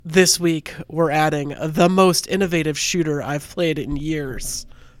This week, we're adding the most innovative shooter I've played in years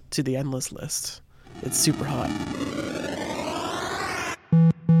to the endless list. It's super hot.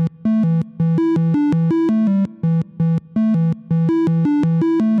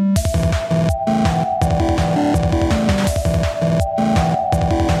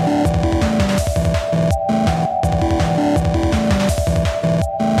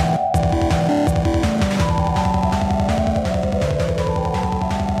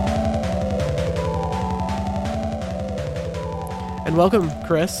 And welcome,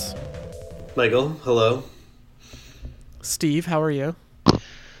 Chris. Michael, hello. Steve, how are you?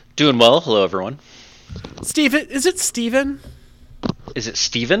 Doing well. Hello, everyone. Steve, is it Steven? Is it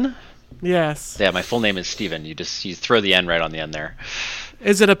Steven? Yes. Yeah, my full name is Steven. You throw the N right on the end there.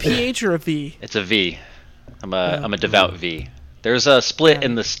 Is it a PH or a V? It's a V. I'm a devout V. There's a split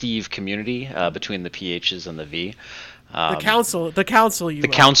in the Steve community between the PHs and the V. The council of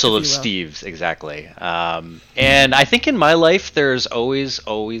Steves, exactly. And I think in my life, there's always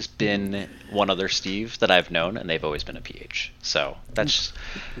been one other Steve that I've known, and they've always been a PH. So that's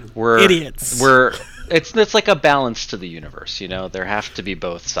we're idiots. It's like a balance to the universe, you know. There have to be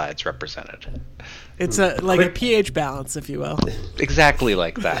both sides represented. It's a pH balance, if you will. Exactly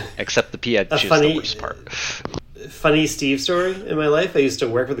like that, except the pH is the worst part. Funny Steve story in my life. I used to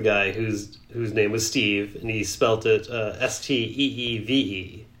work with a guy whose name was Steve, and he spelt it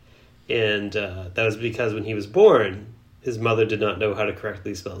Steeve, and that was because when he was born, his mother did not know how to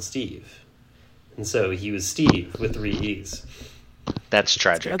correctly spell Steve, and so he was Steve with 3 E's. That's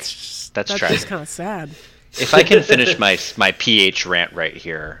tragic. That's tragic. Just kind of sad. If I can finish my PH rant right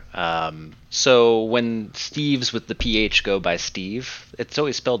here. So when Steves with the PH go by Steve, it's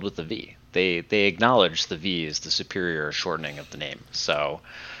always spelled with the V. They acknowledge the V as the superior shortening of the name. So,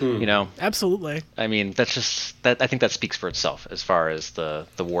 you know, absolutely. I mean, that's just that. I think that speaks for itself as far as the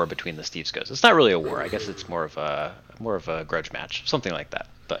war between the Steves goes. It's not really a war. I guess it's more of a grudge match, something like that.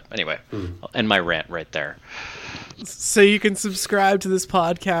 But anyway, I'll end my rant right there. So you can subscribe to this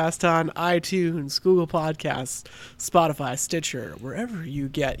podcast on iTunes, Google Podcasts, Spotify, Stitcher, wherever you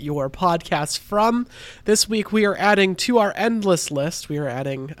get your podcasts from. This week we are adding to our endless list, we are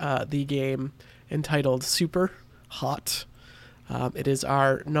adding the game entitled Super Hot. It is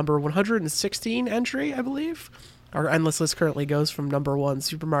our number 116 entry, I believe. Our endless list currently goes from number 1,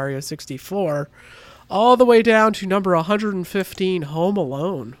 Super Mario 64, all the way down to number 115, Home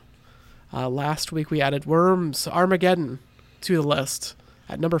Alone. Last week we added Worms Armageddon to the list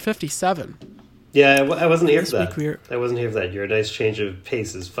at number 57. Yeah, I wasn't here for that. I wasn't here for that. Your nice change of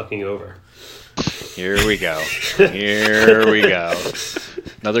pace is fucking over. Here we go. Here we go.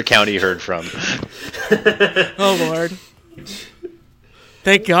 Another county heard from. Oh, Lord.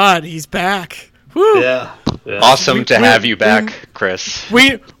 Thank God he's back. Woo! Yeah. Awesome to have you back, Chris.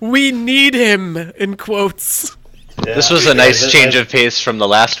 We need him, in quotes. Yeah, this was a nice change of pace from the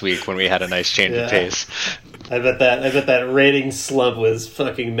last week when we had a nice change of pace. I bet that rating slump was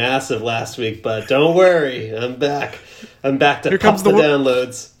fucking massive last week, but don't worry, I'm back. I'm back to pump the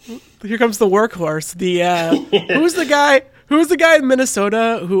downloads. Here comes the workhorse. Who's the guy? Who's the guy in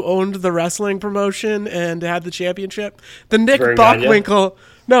Minnesota who owned the wrestling promotion and had the championship? The Nick Bockwinkel.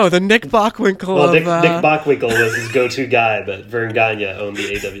 No, the Nick Bockwinkel. Well, Nick Bockwinkel was his go-to guy, but Vern Gagne owned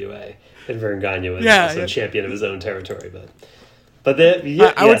the AWA. And Vern Gagne was also champion of his own territory, I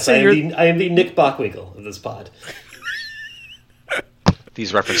am the Nick Bockwinkel of this pod.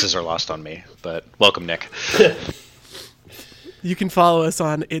 These references are lost on me, but welcome, Nick. You can follow us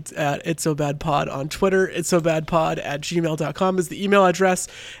on It's So Bad Pod on Twitter. itssobadpod@gmail.com is the email address.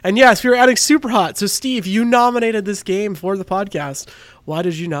 And yes, we were adding Super Hot. So Steve, you nominated this game for the podcast. Why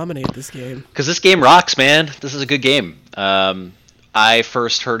did you nominate this game? Because this game rocks, man. This is a good game. I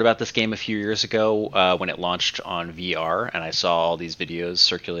first heard about this game a few years ago when it launched on VR, and I saw all these videos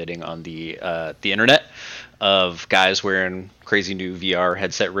circulating on the internet of guys wearing crazy new VR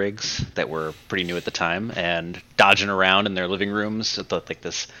headset rigs that were pretty new at the time and dodging around in their living rooms with like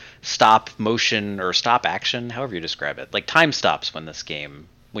this stop motion or stop action, however you describe it. Like time stops when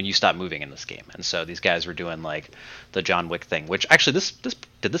you stop moving in this game. And so these guys were doing like the John Wick thing, which actually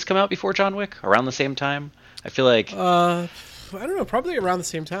did this come out before John Wick? Around the same time? I feel like I don't know, probably around the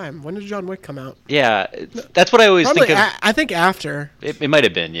same time. When did John Wick come out? Yeah, that's what I always think of. I think after. It might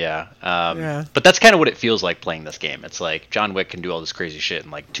have been, yeah. But that's kind of what it feels like playing this game. It's like John Wick can do all this crazy shit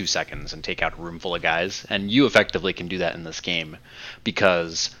in like 2 seconds and take out a room full of guys, and you effectively can do that in this game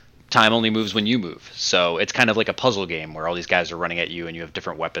because time only moves when you move. So it's kind of like a puzzle game where all these guys are running at you and you have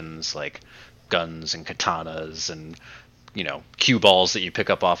different weapons like guns and katanas and cue balls that you pick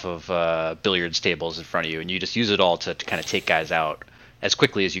up off of billiards tables in front of you, and you just use it all to kind of take guys out as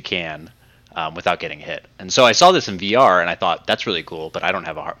quickly as you can without getting hit. And so I saw this in VR and I thought that's really cool, but I don't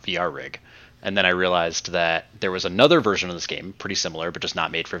have a VR rig. And then I realized that there was another version of this game, pretty similar, but just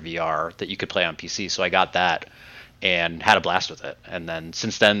not made for VR, that you could play on PC. So I got that and had a blast with it. And then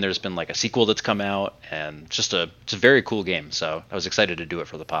since then, there's been like a sequel that's come out, and it's a very cool game. So I was excited to do it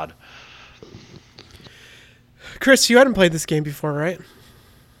for the pod. Chris, you hadn't played this game before, right?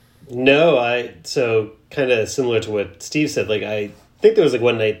 No, so kind of similar to what Steve said. Like, I think there was like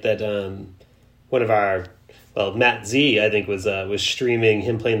one night that one of our, Matt Z, I think was streaming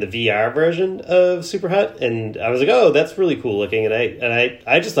him playing the VR version of Super Hut, and I was like, oh, that's really cool looking, and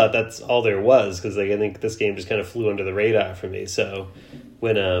I just thought that's all there was, because like I think this game just kind of flew under the radar for me. So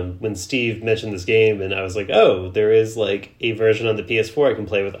when Steve mentioned this game, and I was like, oh, there is like a version on the PS4 I can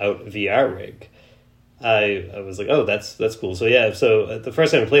play without a VR rig. I was like, oh, that's cool. So yeah, the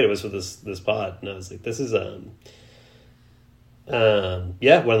first time I played it was with this pod, and I was like, this is one of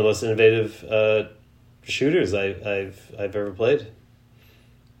the most innovative shooters I've ever played.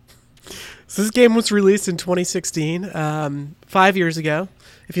 So this game was released in 2016, 5 years ago.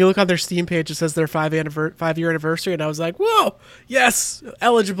 If you look on their Steam page, it says their 5-year anniversary, and I was like, whoa, yes,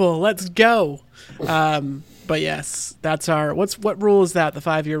 eligible, let's go. But yes, that's what rule is that? The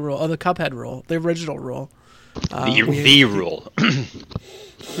 5-year rule? Oh, the Cuphead rule, the original rule. The rule.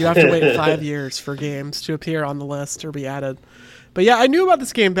 You have to wait 5 years for games to appear on the list or be added. But yeah, I knew about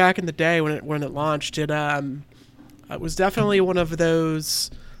this game back in the day when it launched. It was definitely one of those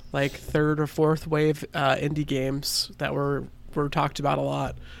like third or fourth wave indie games that were talked about a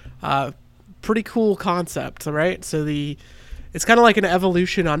lot. Pretty cool concept, right? So it's kind of like an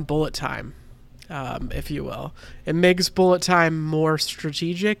evolution on Bullet Time, if you will. It makes Bullet Time more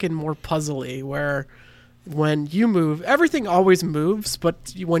strategic and more puzzly, where when you move, everything always moves,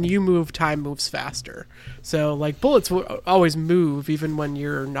 but when you move, time moves faster. So like bullets will always move even when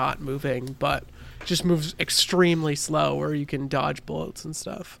you're not moving, but it just moves extremely slow where you can dodge bullets and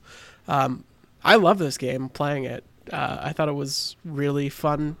stuff. I love this game, playing it. I thought it was really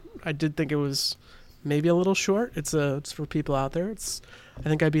fun. I did think it was maybe a little short. It's for people out there. I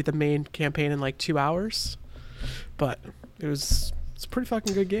think I beat the main campaign in like 2 hours, but it's a pretty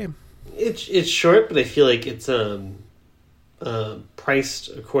fucking good game. It's short, but I feel like it's priced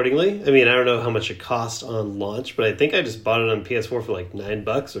accordingly. I mean, I don't know how much it cost on launch, but I think I just bought it on PS4 for like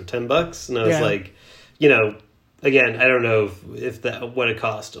 $9 or $10, and I was like, again, I don't know if that what it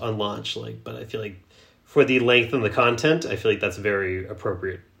cost on launch, like, but I feel like for the length and the content, I feel like that's a very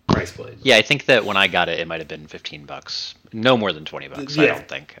appropriate price point. Yeah, I think that when I got it, it might have been $15, no more than $20. Yeah. I don't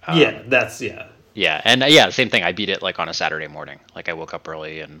think. Yeah, and same thing. I beat it like on a Saturday morning. Like I woke up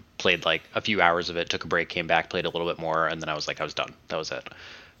early and played like a few hours of it, took a break, came back, played a little bit more, and then I was done. That was it.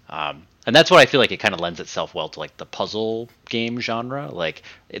 And that's what I feel like it kind of lends itself well to like the puzzle game genre. Like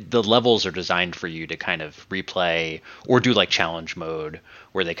the levels are designed for you to kind of replay or do like challenge mode,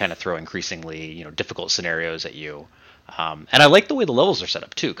 where they kind of throw increasingly difficult scenarios at you. And I like the way the levels are set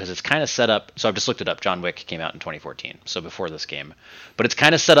up too, because it's kind of set up. So I've just looked it up. John Wick came out in 2014, so before this game. But it's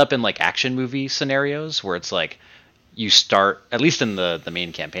kind of set up in like action movie scenarios, where it's like you start, at least in the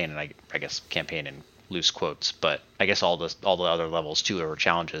main campaign, and I guess campaign in loose quotes, but I guess all the other levels too are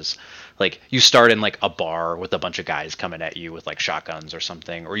challenges. Like you start in like a bar with a bunch of guys coming at you with like shotguns or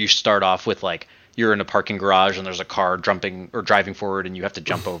something, or you start off with like you're in a parking garage and there's a car driving forward and you have to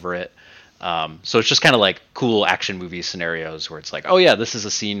jump over it. So it's just kind of like cool action movie scenarios where it's like, oh yeah, this is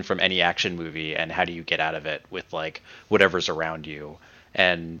a scene from any action movie, and how do you get out of it with like whatever's around you?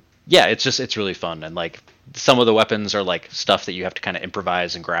 And yeah, it's really fun. And like some of the weapons are like stuff that you have to kind of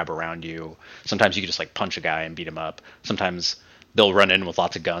improvise and grab around you. Sometimes you can just like punch a guy and beat him up. Sometimes they'll run in with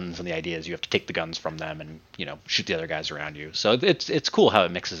lots of guns, and the idea is you have to take the guns from them and shoot the other guys around you. So it's cool how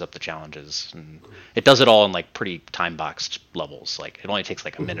it mixes up the challenges, and it does it all in like pretty time boxed levels. Like it only takes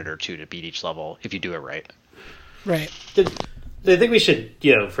like a minute or two to beat each level if you do it right. Right. I think we should,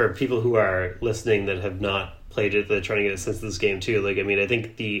 for people who are listening that have not played it, that are trying to get a sense of this game too. Like, I mean, I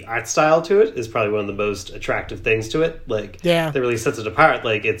think the art style to it is probably one of the most attractive things to it. Like, yeah, that really sets it apart.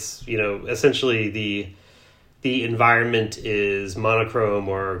 Like, it's essentially the environment is monochrome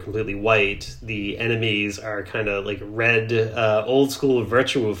or completely white. The enemies are kind of like red, old school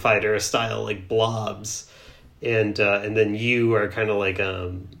Virtua Fighter style, like blobs, and then you are kind of like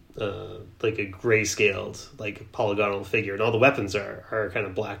a grayscaled, like polygonal figure, and all the weapons are kind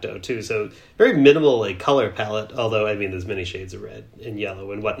of blacked out too. So very minimal like color palette. Although I mean, there's many shades of red and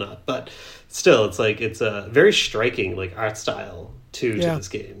yellow and whatnot, but still, it's a very striking like art style to this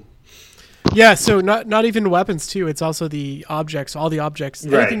game. Yeah, so not even weapons too. It's also the objects. All the objects,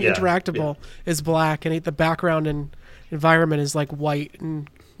 anything interactable is black, and the background environment is like white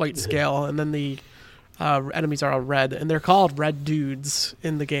scale, and then the enemies are all red, and they're called red dudes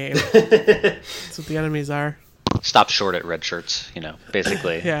in the game. That's what the enemies are. Stop short at red shirts,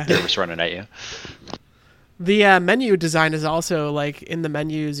 basically. Yeah. They're just running at you. The menu design is also like in the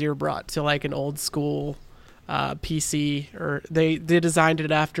menus you're brought to like an old school PC, or they designed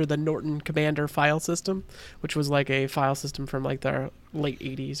it after the Norton Commander file system, which was like a file system from like the late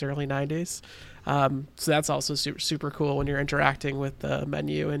 80s, early 90s. So that's also super cool when you're interacting with the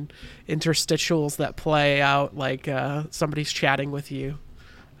menu and interstitials that play out like somebody's chatting with you,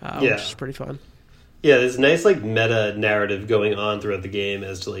 which is pretty fun. Yeah, there's a nice like meta narrative going on throughout the game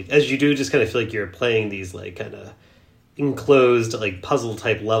as to like as you do just kind of feel like you're playing these like kind of enclosed like puzzle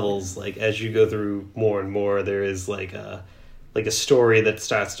type levels. Like as you go through more and more, there is like a story that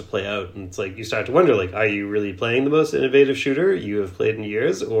starts to play out, and it's like you start to wonder like, are you really playing the most innovative shooter you have played in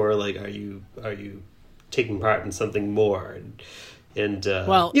years, or like are you taking part in something more? And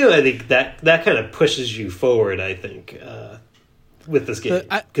well, I think that kind of pushes you forward. I think. With this game,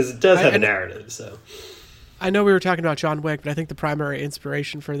 because it does have a narrative. So I know we were talking about John Wick, but I think the primary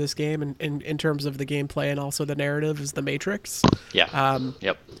inspiration for this game in terms of the gameplay and also the narrative is The Matrix. Yeah.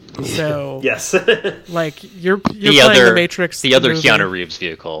 Yep. So yes, like you're playing The Matrix, the other Keanu Reeves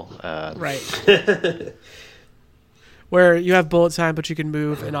vehicle, right? Where you have bullet time, but you can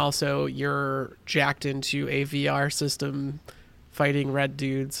move, and also you're jacked into a VR system, fighting red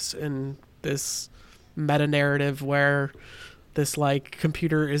dudes in this meta narrative where this like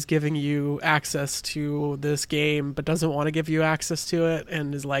computer is giving you access to this game but doesn't want to give you access to it,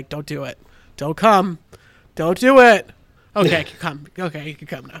 and is like, don't do it, don't come, don't do it. Okay, you can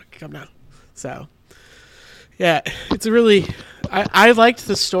come now. So yeah, it's a really I liked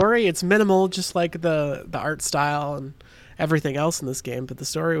the story. It's minimal, just like the art style and everything else in this game, but the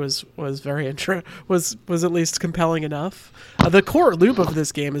story was very was at least compelling enough. The core loop of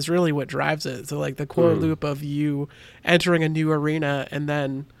this game is really what drives it. So like the core loop of you entering a new arena, and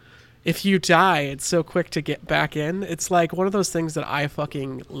then if you die, it's so quick to get back in. It's like one of those things that I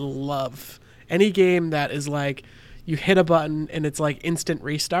fucking love. Any game that is like you hit a button and it's like instant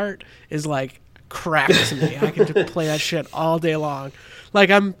restart is like crack to me. I can just play that shit all day long.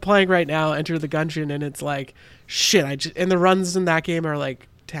 Like I'm playing right now, Enter the Gungeon, and it's like shit. And the runs in that game are like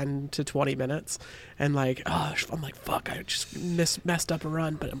 10 to 20 minutes, and like I'm like fuck, I just messed up a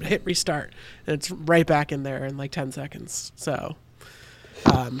run, but I'm gonna hit restart, and it's right back in there in like 10 seconds. So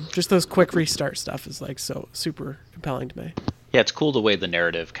just those quick restart stuff is like so super compelling to me. Yeah, it's cool the way the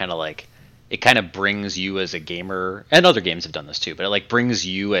narrative kind of brings you as a gamer, and other games have done this too, but it like brings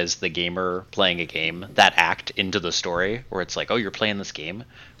you as the gamer playing a game, that act into the story, where it's like, oh, you're playing this game?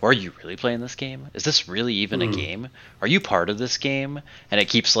 Or are you really playing this game? Is this really even a game? Are you part of this game? And it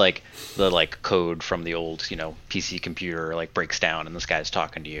keeps like the like code from the old, PC computer like breaks down, and this guy's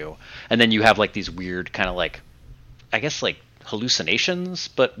talking to you. And then you have like these weird kind of like, I guess like hallucinations,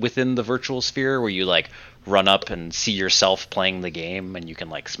 but within the virtual sphere, where you like run up and see yourself playing the game, and you can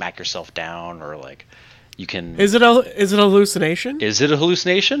like smack yourself down, or like you can. Is it a hallucination? Is it a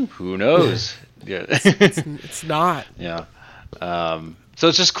hallucination? Who knows? Yeah, it's not. Yeah. So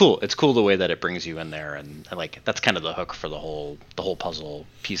it's just cool. It's cool the way that it brings you in there, and like that's kind of the hook for the whole puzzle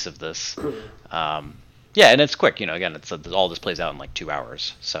piece of this. Yeah, and it's quick. Again, all this plays out in like 2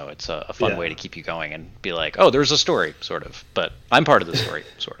 hours, so it's a fun way to keep you going and be like, oh, there's a story, sort of. But I'm part of the story,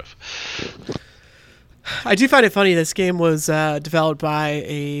 sort of. I do find it funny. This game was developed by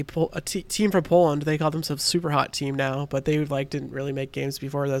a team from Poland. They call themselves Super Hot Team now, but they didn't really make games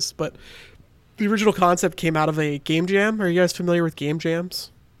before this. But the original concept came out of a game jam. Are you guys familiar with game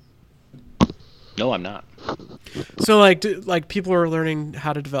jams? No, I'm not. So like people are learning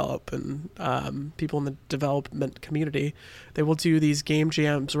how to develop, and people in the development community, they will do these game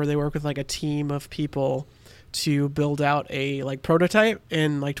jams where they work with like a team of people to build out a like prototype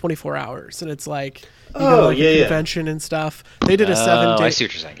in like 24 hours, and it's like a convention and stuff. They did a 7-day. I see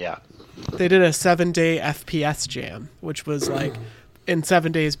what you're saying. Yeah. They did a 7-day FPS jam, which was like in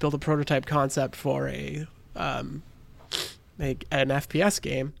 7 days build a prototype concept for an FPS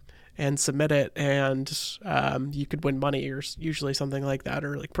game and submit it, and you could win money or usually something like that,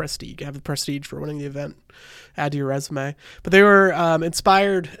 or like prestige. Have the prestige for winning the event, add to your resume. But they were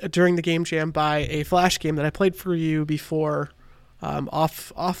inspired during the game jam by a Flash game that I played for you before,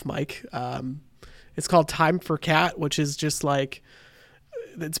 off mic. It's called Time for Cat, which is just like,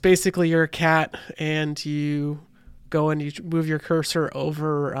 it's basically you're a cat and you go and you move your cursor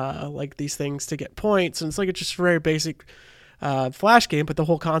over like these things to get points, and it's just a very basic Flash game, but the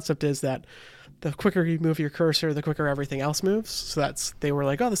whole concept is that the quicker you move your cursor, the quicker everything else moves. So they were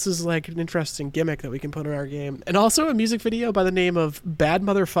like, oh, this is like an interesting gimmick that we can put in our game. And also a music video by the name of Bad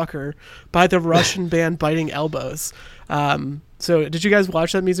Motherfucker by the Russian band Biting Elbows. So did you guys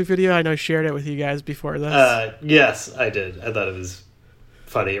watch that music video? I know I shared it with you guys before this. Yes, I did. I thought it was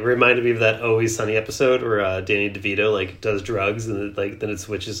funny. It reminded me of that Always Sunny episode where Danny DeVito like does drugs and then it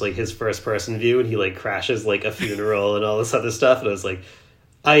switches like his first person view and he like crashes like a funeral and all this other stuff. And I was like,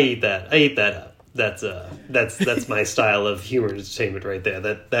 I eat that up. That's my style of humor entertainment right there.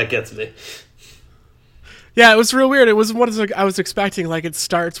 That gets me. Yeah, it was real weird. It wasn't what I was expecting. Like, it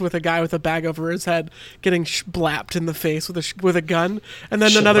starts with a guy with a bag over his head getting blapped in the face with a gun, and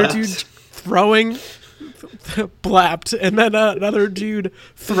then another dude throwing blapped, and then another dude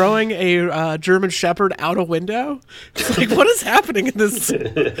throwing a German Shepherd out a window. It's like, what is happening in this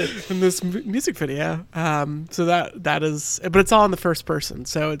music video? So that is, but it's all in the first person,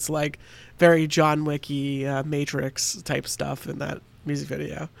 so it's like very John Wick-y, Matrix type stuff in that music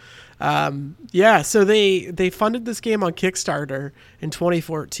video. So they funded this game on Kickstarter in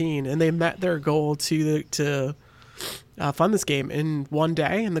 2014, and they met their goal to fund this game in one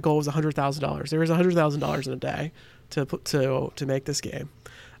day, and the goal was $100,000. There was $100,000 in a day to make this game.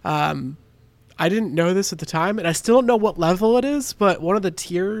 I didn't know this at the time, and I still don't know what level it is, but one of the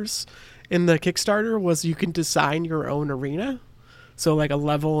tiers in the Kickstarter was you can design your own arena, so like a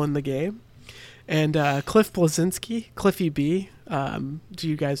level in the game. And Cliff Bleszinski, Cliffy B, do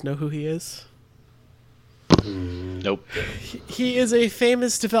you guys know who he is? Nope. He is a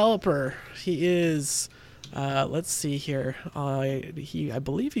famous developer. He is, let's see here. I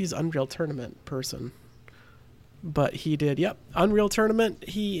believe he's Unreal Tournament person. But he did, Unreal Tournament.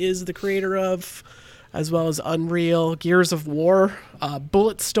 He is the creator of, as well as Unreal, Gears of War,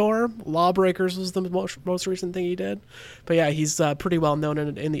 Bulletstorm, Lawbreakers was the most recent thing he did. But yeah, he's pretty well known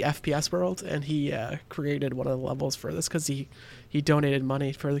in the FPS world, and he created one of the levels for this because he donated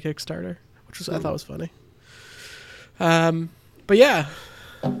money for the Kickstarter, which I thought was funny. But yeah,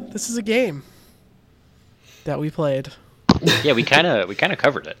 this is a game that we played. Yeah, we kind of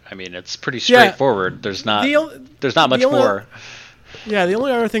covered it. I mean, it's pretty straightforward. Yeah, there's not much more. Yeah, the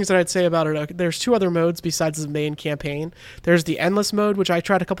only other things that I'd say about it, there's two other modes besides the main campaign. There's the endless mode, which I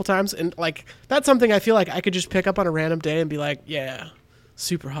tried a couple times, and like that's something I feel like I could just pick up on a random day and be like, yeah,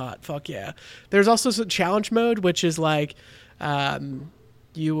 super hot, fuck yeah. There's also some challenge mode, which is like the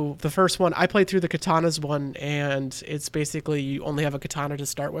first one, I played through the katanas one, and it's basically you only have a katana to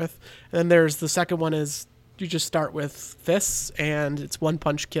start with. And then there's the second one is you just start with fists, and it's one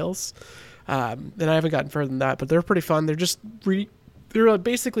punch kills. And I haven't gotten further than that, but they're pretty fun. They're just they're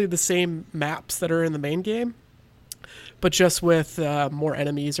basically the same maps that are in the main game, but just with more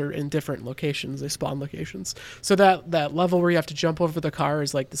enemies or in different locations. They spawn locations. So that level where you have to jump over the car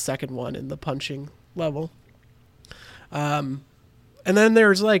is like the second one in the punching level. And then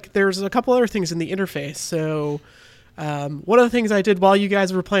there's a couple other things in the interface. So one of the things I did while you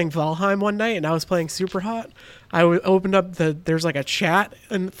guys were playing Valheim one night and I was playing Superhot, I opened up there's like a chat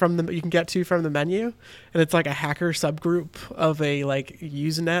you can get to from the menu, and it's like a hacker subgroup of a like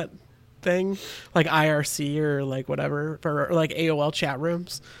Usenet thing, like IRC or like whatever, or like AOL chat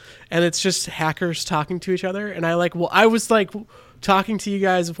rooms, and it's just hackers talking to each other. And I was like talking to you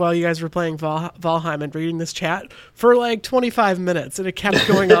guys while you guys were playing Valheim and reading this chat for like 25 minutes, and it kept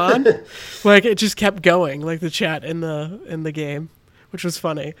going on. Like it just kept going, like the chat in the game, which was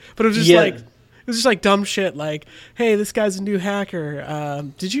funny. But it was just like dumb shit like, hey, this guy's a new hacker.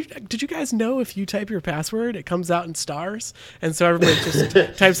 Did you guys know if you type your password it comes out in stars? And so everybody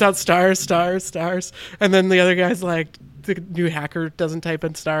just types out stars, stars, stars, and then the other guy's like, the new hacker doesn't type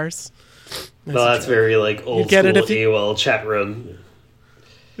in stars. Well, that's very like old school AOL chat room.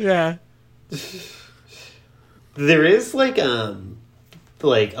 Yeah. There is like a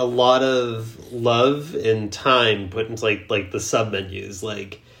lot of love and time put into like the sub menus.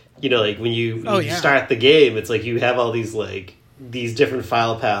 Like, you know, like when you start the game, it's like you have all these different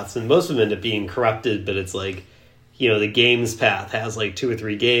file paths, and most of them end up being corrupted, but it's like, you know, the games path has like 2 or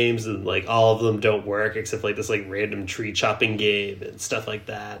 3 games, and like all of them don't work except like this like random tree chopping game and stuff like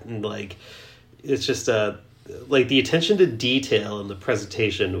that. And like it's just like the attention to detail in the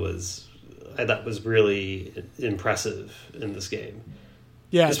presentation I thought was really impressive in this game.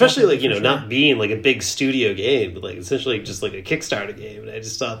 Yeah, especially like, you know, not being like a big studio game, but like essentially just like a Kickstarter game. And I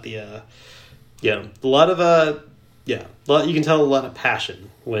just thought a lot you can tell a lot of passion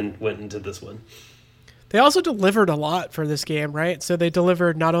went into this one. They also delivered a lot for this game, right? So they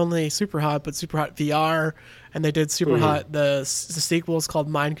delivered not only Superhot, but Superhot VR, and they did Superhot, the sequels called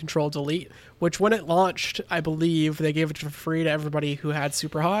Mind Control Delete, which when it launched, I believe they gave it for free to everybody who had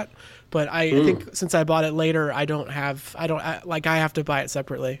Superhot. But I think since I bought it later, I have to buy it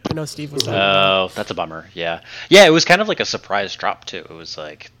separately. I know Steve was talking about it. That's a bummer. Yeah. Yeah, it was kind of like a surprise drop too. It was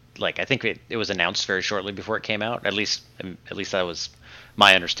like I think it was announced very shortly before it came out. At least that was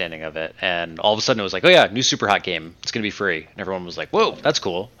my understanding of it. And all of a sudden it was like, oh yeah, new Superhot game. It's going to be free. And everyone was like, whoa, that's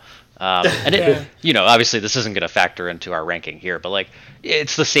cool. And it, obviously this isn't going to factor into our ranking here, but like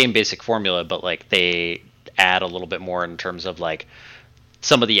it's the same basic formula, but like they add a little bit more in terms of like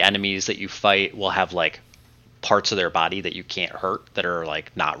some of the enemies that you fight will have like parts of their body that you can't hurt that are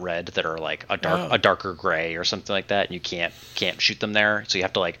like not red, that are like a darker gray or something like that, and you can't shoot them there. So you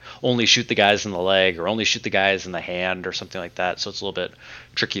have to like only shoot the guys in the leg or only shoot the guys in the hand or something like that. So it's a little bit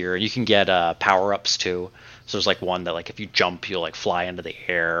trickier. You can get power-ups too. So there's like one that like if you jump you'll like fly into the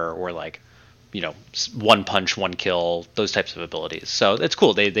air, or like one punch, one kill, those types of abilities. So it's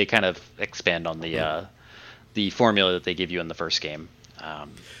cool. They kind of expand on the formula that they give you in the first game. Yeah,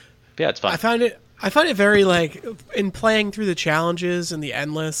 it's fun. I find it very like in playing through the challenges and the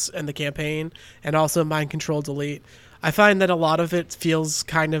endless and the campaign and also Mind Control Delete. I find that a lot of it feels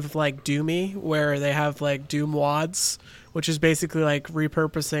kind of like Doomy, where they have like Doom WADs, which is basically like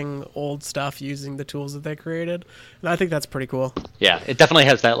repurposing old stuff using the tools that they created. And I think that's pretty cool. Yeah, it definitely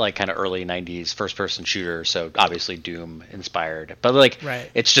has that like kind of early 90s first-person shooter, so obviously Doom inspired. But like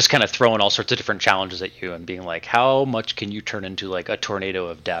It's just kind of throwing all sorts of different challenges at you and being like, how much can you turn into like a tornado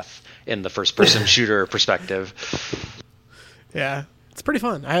of death in the first-person shooter perspective? Yeah, it's pretty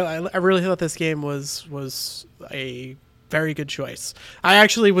fun. I really thought this game was a very good choice. I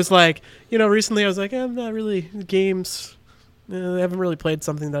actually was like, recently I was like, I'm not really games. I haven't really played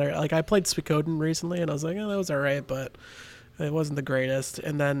something that I played Suikoden recently, and I was like, that was all right, but it wasn't the greatest.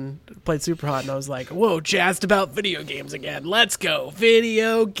 And then played Superhot, and I was like, whoa, jazzed about video games again. Let's go,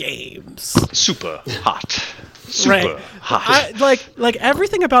 video games. Super hot. Super hot. I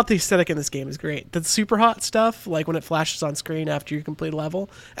everything about the aesthetic in this game is great. The super hot stuff, like when it flashes on screen after you complete a level,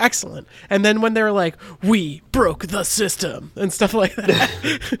 excellent. And then when they're like, we broke the system and stuff like that,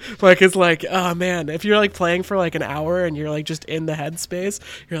 it's like, oh man, if you're like playing for like an hour and you're like just in the headspace,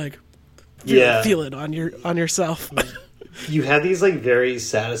 you're like, feel it on yourself. You have these like very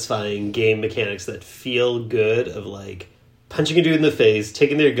satisfying game mechanics that feel good, of like punching a dude in the face,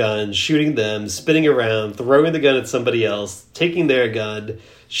 taking their gun, shooting them, spinning around, throwing the gun at somebody else, taking their gun,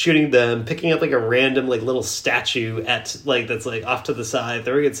 shooting them, picking up like a random like little statue at like that's like off to the side,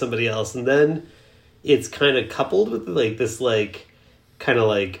 throwing at somebody else, and then it's kind of coupled with like this like kind of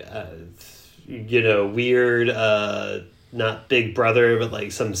like weird not Big Brother but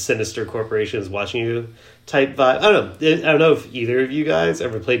like some sinister corporation is watching you type vibe. I don't know if either of you guys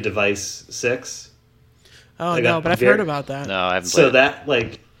ever played Device 6. Oh, no, but I've heard about that. No, I haven't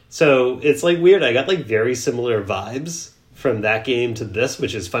played So it's like weird. I got like very similar vibes from that game to this,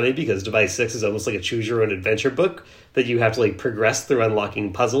 which is funny because Device 6 is almost like a choose your own adventure book that you have to like progress through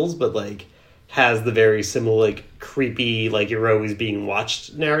unlocking puzzles, but like has the very similar like creepy, like you're always being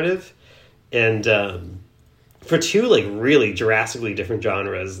watched narrative. And for two like really drastically different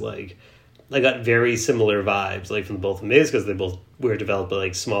genres, like I got very similar vibes like from both of them, because they both were developed by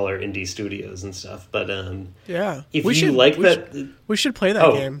like smaller indie studios and stuff. But we should play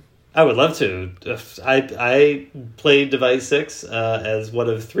that game. I would love to. I played Device 6 as one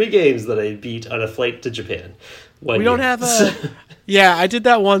of 3 games that I beat on a flight to Japan. Don't have a. Yeah, I did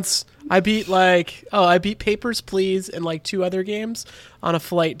that once. I beat Papers, Please and like 2 other games on a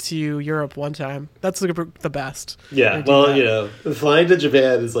flight to Europe one time. That's the best. Yeah, well, flying to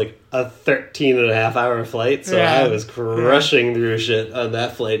Japan is like a 13.5-hour flight, so I was crushing through shit on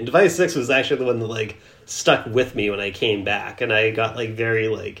that flight. And Device 6 was actually the one that like stuck with me when I came back, and I got like very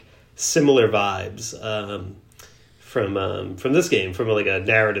like similar vibes from this game, from like a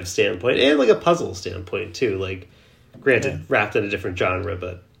narrative standpoint and like a puzzle standpoint too. Like, granted, wrapped in a different genre,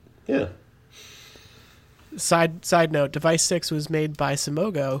 but yeah. Side note: Device 6 was made by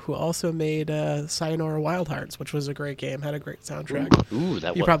Simogo, who also made Sayonara Wild Hearts, which was a great game, had a great soundtrack. Ooh,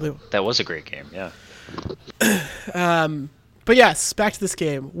 that was a great game, yeah. But yes, back to this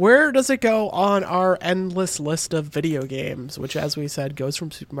game. Where does it go on our endless list of video games, which, as we said, goes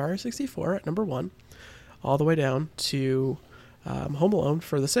from Super Mario 64 at number 1 all the way down to Home Alone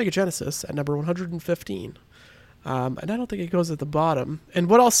for the Sega Genesis at number 115. And I don't think it goes at the bottom. And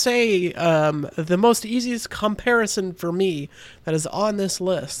what I'll say, the most easiest comparison for me that is on this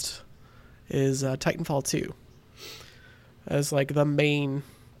list is Titanfall 2 as like the main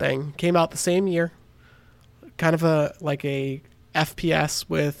thing. Came out the same year. kind of a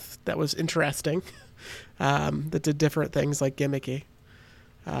FPS that was interesting, that did different things, like gimmicky.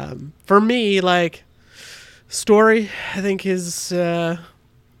 For me, like, story, I think is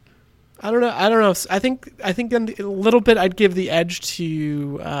I don't know. I think then a little bit I'd give the edge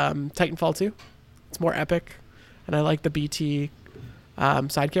to Titanfall 2. It's more epic, and I like the BT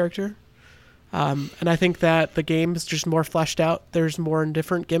side character. And I think that the game is just more fleshed out. There's more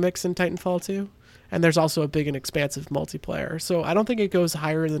different gimmicks in Titanfall 2, and there's also a big and expansive multiplayer. So I don't think it goes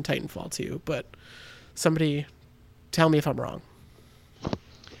higher than Titanfall 2, but somebody tell me if I'm wrong.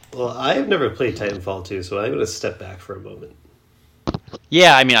 Well, I have never played Titanfall 2, so I'm going to step back for a moment.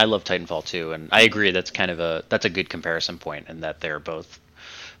 Yeah, I mean, I love Titanfall 2, and I agree that's a good comparison point, in that they're both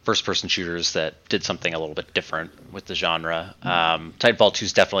first-person shooters that did something a little bit different with the genre. Titanfall 2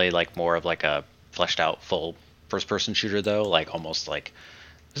 is definitely like more of like a fleshed-out full first-person shooter, though. Like almost like,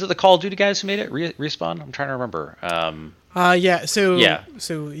 is it the Call of Duty guys who made it? Respawn? I'm trying to remember. Yeah. So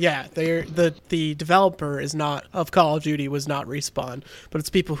Yeah. They're the developer is not of Call of Duty was not Respawn, but it's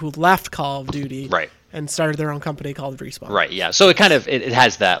people who left Call of Duty, Right, and started their own company called Respawn. right, yeah. So it kind of it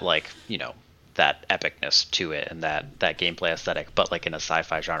has that, like, you know, that epicness to it, and that gameplay aesthetic, but like in a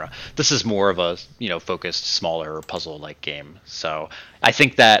sci-fi genre. This is more of a, you know, focused, smaller puzzle-like game. So I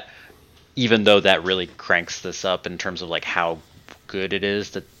think that even though that really cranks this up in terms of like how good it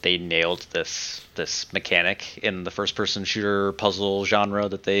is that they nailed this mechanic in the first-person shooter puzzle genre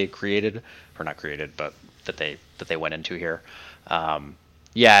that they created, or not created, but that they went into here.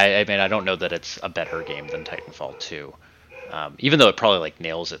 Yeah, I mean, I don't know that it's a better game than Titanfall 2. Even though it probably like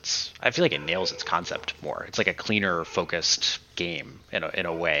I feel like it nails its concept more. It's like a cleaner, focused game in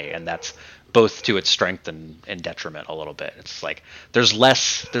a way, and that's both to its strength and detriment a little bit. It's like there's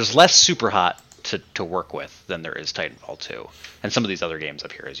less super hot to work with than there is Titanfall 2, and some of these other games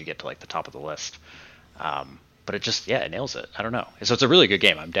up here as you get to like the top of the list. But it just, it nails it. I don't know. So it's a really good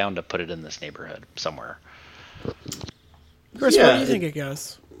game. I'm down to put it in this neighborhood somewhere. Chris, where do you think it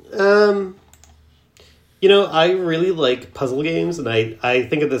goes? You know, I really like puzzle games, and I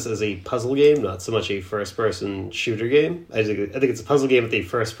think of this as a puzzle game, not so much a first-person shooter game. I think it's a puzzle game with a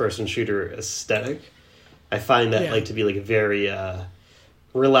first-person shooter aesthetic. I find that like to be like a very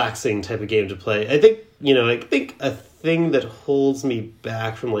relaxing type of game to play. I think a thing that holds me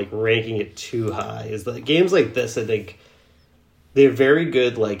back from like ranking it too high is that games like this, I think they're very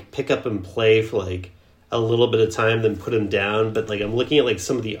good, like pick up and play for like a little bit of time, then put them down. But like I'm looking at like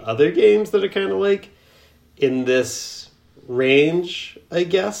some of the other games that are kind of like in this range, I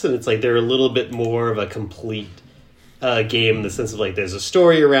guess, and it's like they're a little bit more of a complete game in the sense of like there's a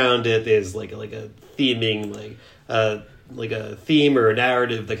story around it, there's like a theming, like a theme or a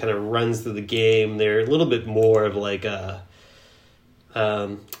narrative that kind of runs through the game. They're a little bit more of like a I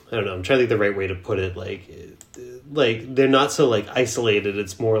don't know, I'm trying to think the right way to put it, like they're not so like isolated.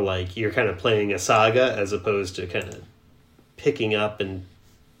 It's more like you're kind of playing a saga as opposed to kind of picking up and,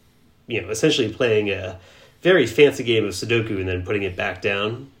 you know, essentially playing a very fancy game of Sudoku and then putting it back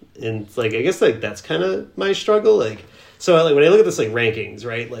down. And like I guess like that's kind of my struggle. Like so like when I look at this like rankings,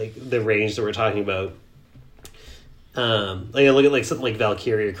 right, like the range that we're talking about, like I look at like something like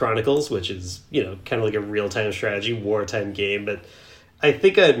Valkyria Chronicles, which is, you know, kind of like a real-time strategy wartime game, but I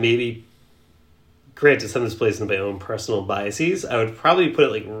think I'd maybe, granted some of this plays in my own personal biases, I would probably put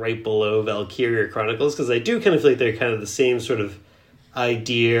it like right below Valkyria Chronicles, because I do kind of feel like they're kind of the same sort of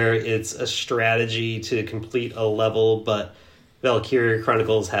idea. It's a strategy to complete a level, but Valkyria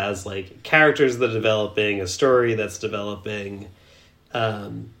Chronicles has like characters that are developing, a story that's developing,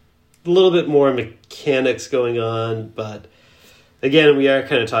 a little bit more mechanics going on. But again, we are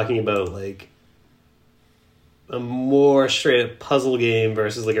kind of talking about like a more straight up puzzle game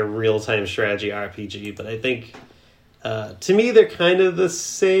versus like a real-time strategy RPG. But I think to me they're kind of the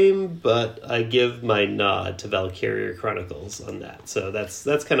same, but I give my nod to Valkyria Chronicles on that. So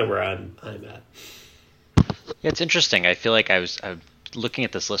that's kind of where I'm at. Yeah, it's interesting. I feel like I'm looking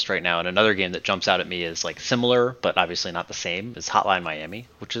at this list right now, and another game that jumps out at me is like similar, but obviously not the same, is Hotline Miami,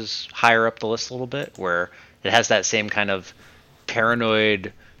 which is higher up the list a little bit, where it has that same kind of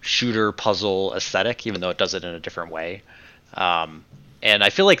paranoid shooter puzzle aesthetic, even though it does it in a different way. And I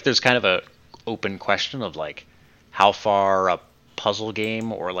feel like there's kind of a open question of like how far a puzzle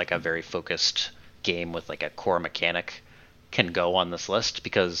game or like a very focused game with like a core mechanic can go on this list,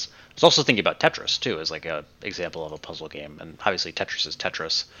 because I was also thinking about Tetris too as like a example of a puzzle game, and obviously Tetris is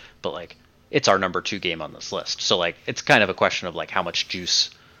Tetris, but like it's our number 2 game on this list. So like it's kind of a question of like how much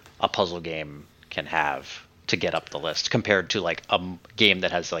juice a puzzle game can have to get up the list compared to like a game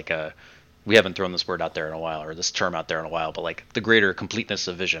that has like a we haven't thrown this word out there in a while, or this term out there in a while, but like the greater completeness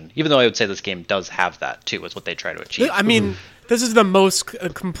of vision. Even though I would say this game does have that too, is what they try to achieve. I mean, this is the most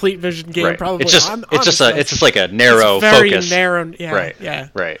complete Vision game Right. probably. It's just on it's just this it's just like a narrow It's very focus. narrow. Yeah, Right. yeah.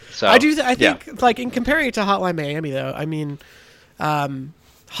 Right. So I think yeah. like in comparing it to Hotline Miami though, I mean,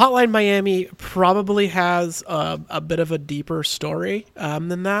 Hotline Miami probably has a bit of a deeper story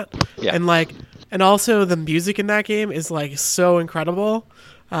than that, Yeah. and also the music in that game is like so incredible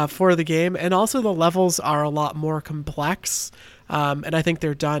for the game, and also the levels are a lot more complex, and I think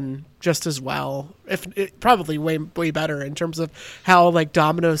they're done just as well, probably way better in terms of how like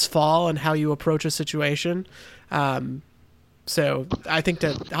dominoes fall and how you approach a situation. So I think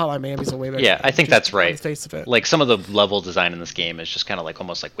that Hotline Miami's a way better. Yeah, game, I think just that's on right. the face of it. Like some of the level design in this game is just kind of like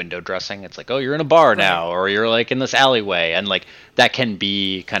almost like window dressing. It's like, oh, you're in a bar now, or you're like in this alleyway, and like that can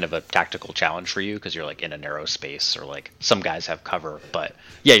be kind of a tactical challenge for you because you're like in a narrow space, or like some guys have cover. But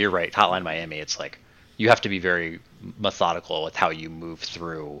yeah, you're right. Hotline Miami, it's like you have to be very methodical with how you move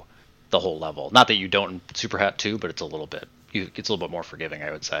through the whole level. Not that you don't in Super Hot 2, but it's a little bit more forgiving,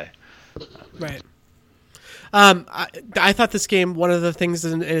 I would say. Right. I thought this game, one of the things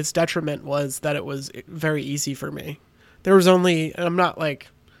in its detriment was that it was very easy for me. There was only, and I'm not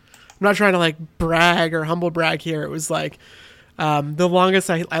trying to like brag or humble brag here. It was like, the longest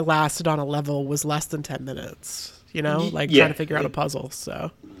I lasted on a level was less than 10 minutes, like trying to figure out a puzzle.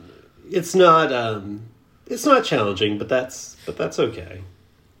 So It's not challenging, but that's okay.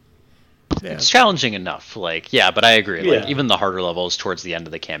 yeah. It's challenging enough. Like, yeah, but I agree. Like, Yeah. even the harder levels towards the end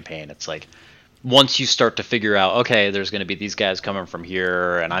of the campaign, it's like, once you start to figure out, okay, there's going to be these guys coming from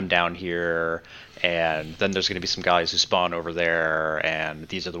here, and I'm down here, and then there's going to be some guys who spawn over there, and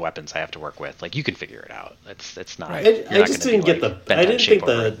these are the weapons I have to work with. Like, you can figure it out. It's not. Right. I just didn't get I didn't think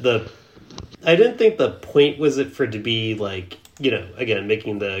I didn't think the point was it for it to be like, again,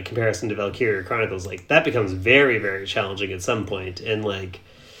 making the comparison to Valkyria Chronicles, like that becomes very, very challenging at some point, and like,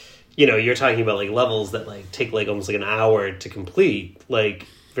 you're talking about like levels that like take like almost like an hour to complete, like.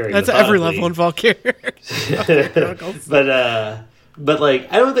 That's every level in Valkyria. but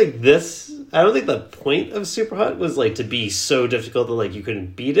like I don't think the point of Super Hot was like to be so difficult that like you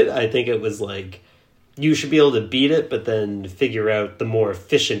couldn't beat it. I think it was like you should be able to beat it, but then figure out the more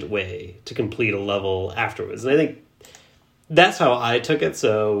efficient way to complete a level afterwards. And I think that's how I took it.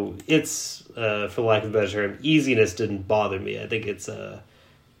 So it's for lack of a better term, easiness didn't bother me. I think it's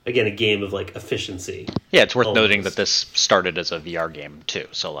again, a game of like efficiency. Yeah, it's worth almost. noting that this started as a VR game too.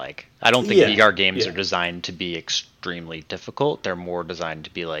 So like, I don't think VR games are designed to be extremely difficult. They're more designed to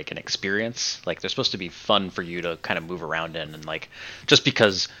be like an experience. Like they're supposed to be fun for you to kind of move around in, and like just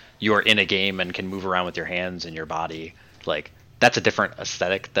because you're in a game and can move around with your hands and your body, like that's a different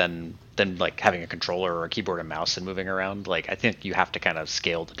aesthetic than like having a controller or a keyboard and mouse and moving around. Like I think you have to kind of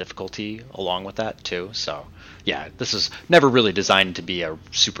scale the difficulty along with that too. So yeah, this is never really designed to be a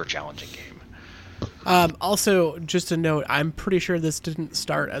super challenging game. Also, just a note, I'm pretty sure this didn't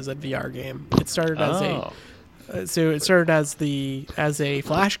start as a VR game. It started as a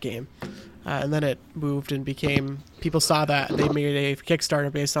Flash game, and then it moved and became. People saw that and they made a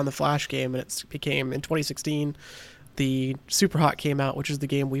Kickstarter based on the Flash game, and it became in 2016. The Super Hot came out, which is the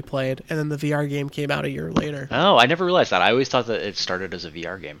game we played, and then the VR game came out a year later. Oh, I never realized that. I always thought that it started as a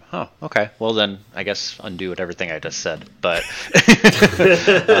VR game. Oh, okay. Well, then I guess undo everything I just said. But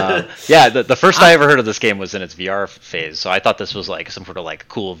yeah, the first I ever heard of this game was in its VR phase. So I thought this was like some sort of like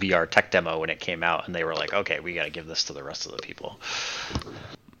cool VR tech demo when it came out, and they were like, okay, we got to give this to the rest of the people.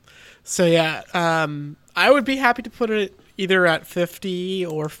 So yeah, I would be happy to put it either at 50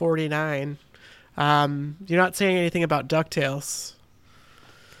 or 49. You're not saying anything about DuckTales,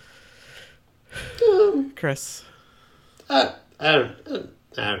 Chris. I don't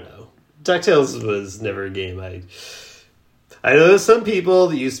know. DuckTales was never a game I know there's some people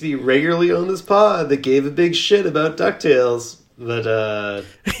that used to be regularly on this pod that gave a big shit about DuckTales, but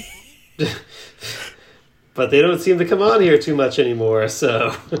but they don't seem to come on here too much anymore,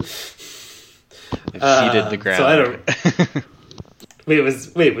 so It seeded the ground. So I don't. Wait,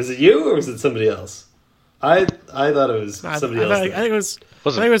 was it you or was it somebody else? I thought it was somebody else. I think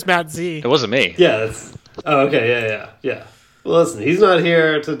it was Matt Z. It wasn't me. Yeah. Okay. Yeah. Well, listen, he's not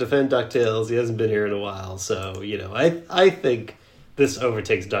here to defend DuckTales. He hasn't been here in a while, so I think this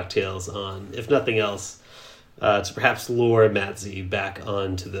overtakes DuckTales on, if nothing else, to perhaps lure Matt Z back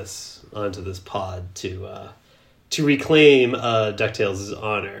onto this pod to reclaim DuckTales'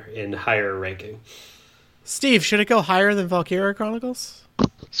 honor in higher ranking. Steve, should it go higher than Valkyria Chronicles?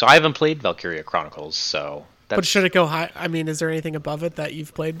 So I haven't played Valkyria Chronicles, so But should it go high? I mean, is there anything above it that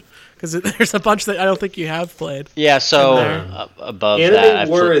you've played? Because there's a bunch that I don't think you have played. Yeah, so above Anime that,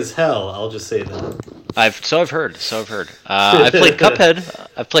 War is hell. I'll just say that. I've heard. I've played Cuphead.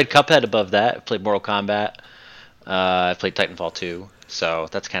 I've played Cuphead above that. I've played Mortal Kombat. I've played Titanfall 2. So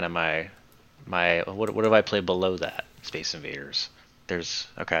that's kind of my what have I played below that? Space Invaders. There's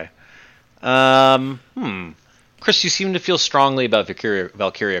okay. Chris, you seem to feel strongly about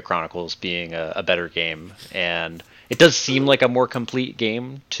Valkyria Chronicles being a better game, and it does seem like a more complete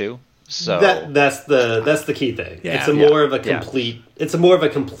game too. So that's the key thing. Yeah. It's more of a complete. Yeah. It's a more of a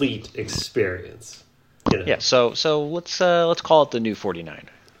complete experience. You know? Yeah. So let's call it the new 49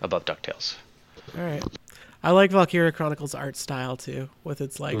 above DuckTales. All right. I like Valkyria Chronicles art style too, with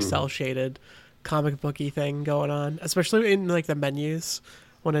its like cell shaded comic booky thing going on, especially in like the menus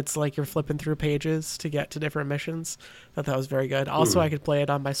when it's like you're flipping through pages to get to different missions. That was very good. Also, I could play it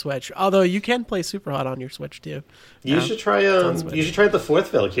on my Switch. Although you can play Superhot on your Switch too. You should try the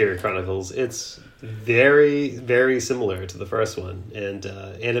fourth Valkyria Chronicles. It's very, very similar to the first one. And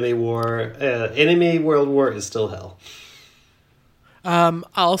Anime World War is still hell.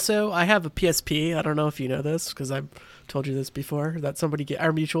 Also, I have a PSP. I don't know if you know this because I've told you this before. That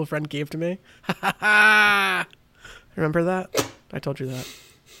our mutual friend gave to me. Remember that? I told you that.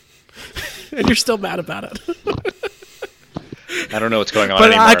 And you're still mad about it. I don't know what's going on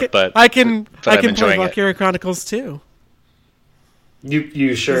anymore, but I can play enjoying Valkyria Chronicles too.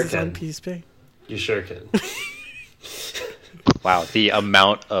 You sure can. On PSP. You sure can. Wow, the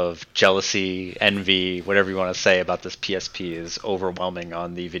amount of jealousy, envy, whatever you want to say about this PSP is overwhelming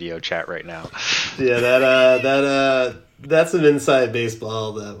on the video chat right now. Yeah, that's some inside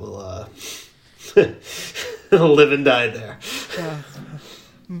baseball that will live and die there.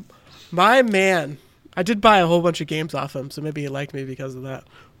 My man, I did buy a whole bunch of games off him, so maybe he liked me because of that.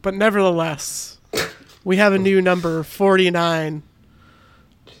 But nevertheless, we have a new number 49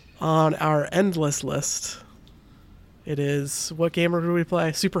 on our endless list. It is, what game do we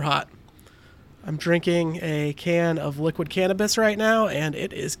play? Superhot. I'm drinking a can of liquid cannabis right now, and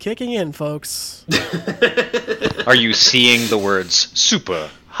it is kicking in, folks. Are you seeing the words super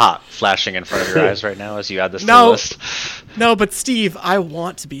hot flashing in front of your eyes right now as you add this to the list? No, but Steve, I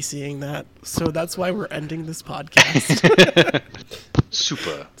want to be seeing that, so that's why we're ending this podcast.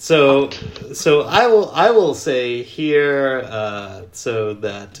 Super. So I will say here, so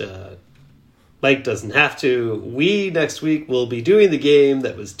that Mike doesn't have to. We next week will be doing the game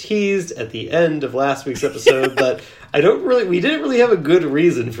that was teased at the end of last week's episode, but we didn't really have a good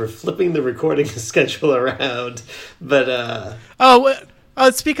reason for flipping the recording schedule around. But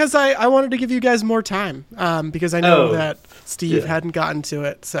it's because I wanted to give you guys more time, because I know that Steve hadn't gotten to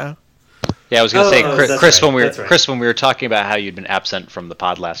it. So yeah, I was going to say, Chris, right. Chris, when we were talking about how you'd been absent from the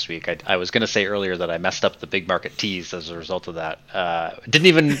pod last week, I was going to say earlier that I messed up the big market tease as a result of that. Didn't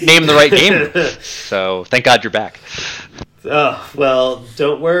even name the right game, so thank God you're back. Oh, well,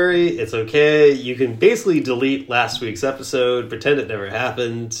 don't worry. It's okay. You can basically delete last week's episode, pretend it never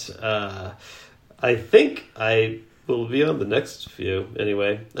happened. I think I will be on the next few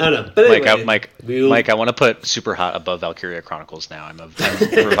anyway. I don't know. But anyway, Mike, I want to put Super Hot above Valkyria Chronicles now. I'm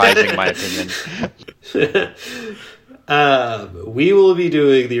revising my opinion. We will be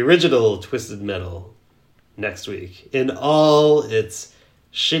doing the original Twisted Metal next week in all its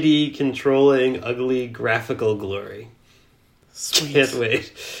shitty, controlling, ugly, graphical glory. Sweet. Can't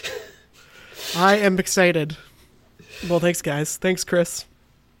wait. I am excited. Well, thanks, guys. Thanks, Chris.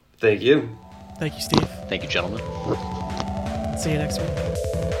 Thank you. Thank you, Steve. Thank you, gentlemen. See you next week.